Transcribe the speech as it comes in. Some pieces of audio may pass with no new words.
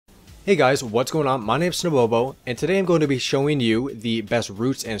Hey guys, what's going on? My name's Snabobo, and today I'm going to be showing you the best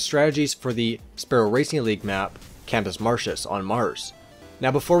routes and strategies for the Sparrow Racing League map, Campus Martius on Mars.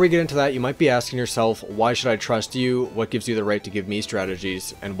 Now before we get into that, you might be asking yourself, why should I trust you? What gives you the right to give me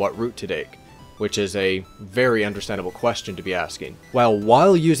strategies, and what route to take? Which is a very understandable question to be asking. Well,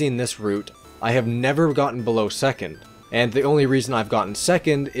 while using this route, I have never gotten below second, and the only reason I've gotten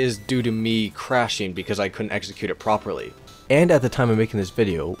second is due to me crashing because I couldn't execute it properly. And at the time of making this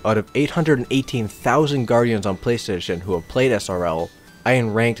video, out of 818,000 Guardians on PlayStation who have played SRL, I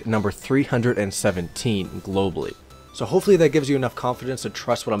am ranked number 317 globally. So hopefully that gives you enough confidence to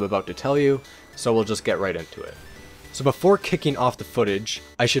trust what I'm about to tell you, so we'll just get right into it. So before kicking off the footage,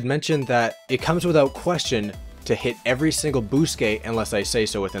 I should mention that it comes without question to hit every single boost gate unless I say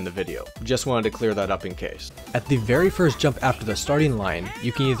so within the video. Just wanted to clear that up in case. At the very first jump after the starting line,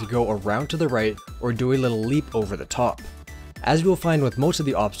 you can either go around to the right or do a little leap over the top. As you will find with most of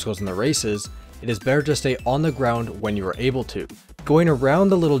the obstacles in the races, it is better to stay on the ground when you are able to. Going around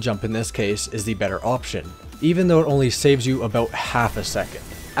the little jump in this case is the better option, even though it only saves you about half a second.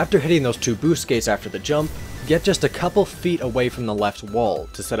 After hitting those two boost gates after the jump, get just a couple feet away from the left wall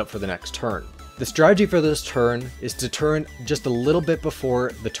to set up for the next turn. The strategy for this turn is to turn just a little bit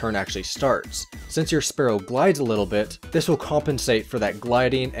before the turn actually starts. Since your Sparrow glides a little bit, this will compensate for that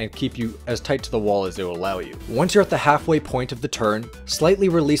gliding and keep you as tight to the wall as it will allow you. Once you're at the halfway point of the turn, slightly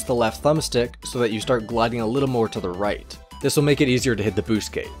release the left thumbstick so that you start gliding a little more to the right. This will make it easier to hit the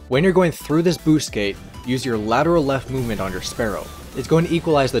boost gate. When you're going through this boost gate, use your lateral left movement on your Sparrow. It's going to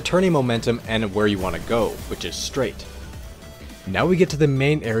equalize the turning momentum and where you want to go, which is straight. Now we get to the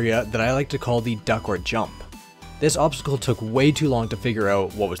main area that I like to call the duck or jump. This obstacle took way too long to figure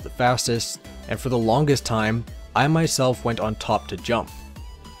out what was the fastest, and for the longest time, I myself went on top to jump.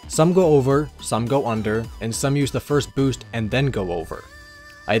 Some go over, some go under, and some use the first boost and then go over.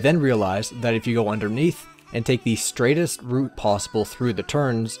 I then realized that if you go underneath and take the straightest route possible through the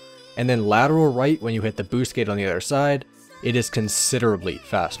turns, and then lateral right when you hit the boost gate on the other side, it is considerably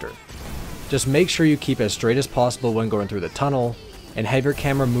faster. Just make sure you keep as straight as possible when going through the tunnel, and have your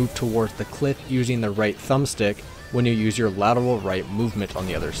camera move towards the cliff using the right thumbstick when you use your lateral right movement on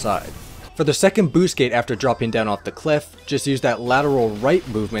the other side. For the second boost gate after dropping down off the cliff, just use that lateral right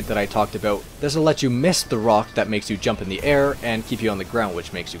movement that I talked about. This will let you miss the rock that makes you jump in the air and keep you on the ground,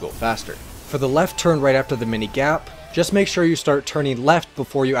 which makes you go faster. For the left turn right after the mini gap, just make sure you start turning left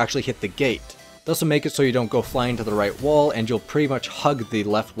before you actually hit the gate. This will make it so you don't go flying to the right wall and you'll pretty much hug the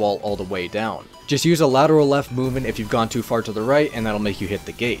left wall all the way down. Just use a lateral left movement if you've gone too far to the right and that'll make you hit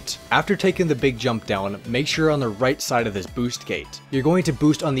the gate. After taking the big jump down, make sure you're on the right side of this boost gate. You're going to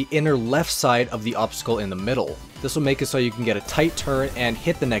boost on the inner left side of the obstacle in the middle. This will make it so you can get a tight turn and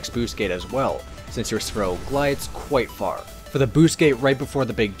hit the next boost gate as well, since your Sparrow glides quite far. For the boost gate right before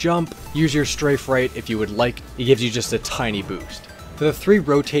the big jump, use your strafe right if you would like, it gives you just a tiny boost. For the three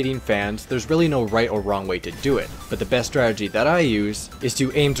rotating fans, there's really no right or wrong way to do it, but the best strategy that I use is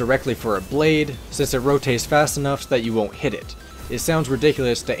to aim directly for a blade, since it rotates fast enough so that you won't hit it. It sounds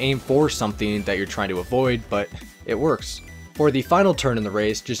ridiculous to aim for something that you're trying to avoid, but it works. For the final turn in the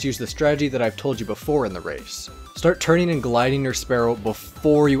race, just use the strategy that I've told you before in the race. Start turning and gliding your Sparrow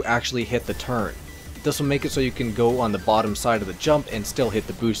before you actually hit the turn. This will make it so you can go on the bottom side of the jump and still hit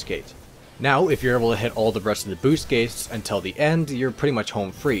the boost gate. Now, if you're able to hit all the rest of the boost gates until the end, you're pretty much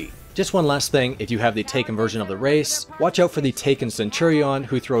home free. Just one last thing, if you have the Taken version of the race, watch out for the Taken Centurion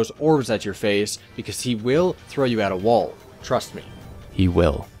who throws orbs at your face, because he will throw you at a wall. Trust me. He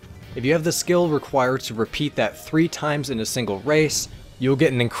will. If you have the skill required to repeat that 3 times in a single race, you'll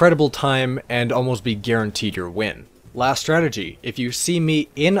get an incredible time and almost be guaranteed your win. Last strategy, if you see me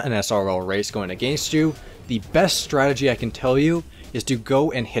in an SRL race going against you, the best strategy I can tell you is to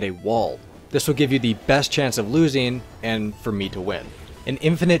go and hit a wall. This will give you the best chance of losing, and for me to win. An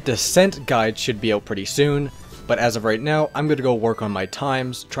infinite descent guide should be out pretty soon, but as of right now, I'm going to go work on my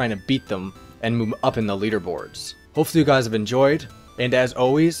times, trying to beat them, and move up in the leaderboards. Hopefully you guys have enjoyed, and as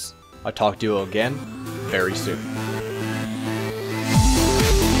always, I'll talk to you again very soon.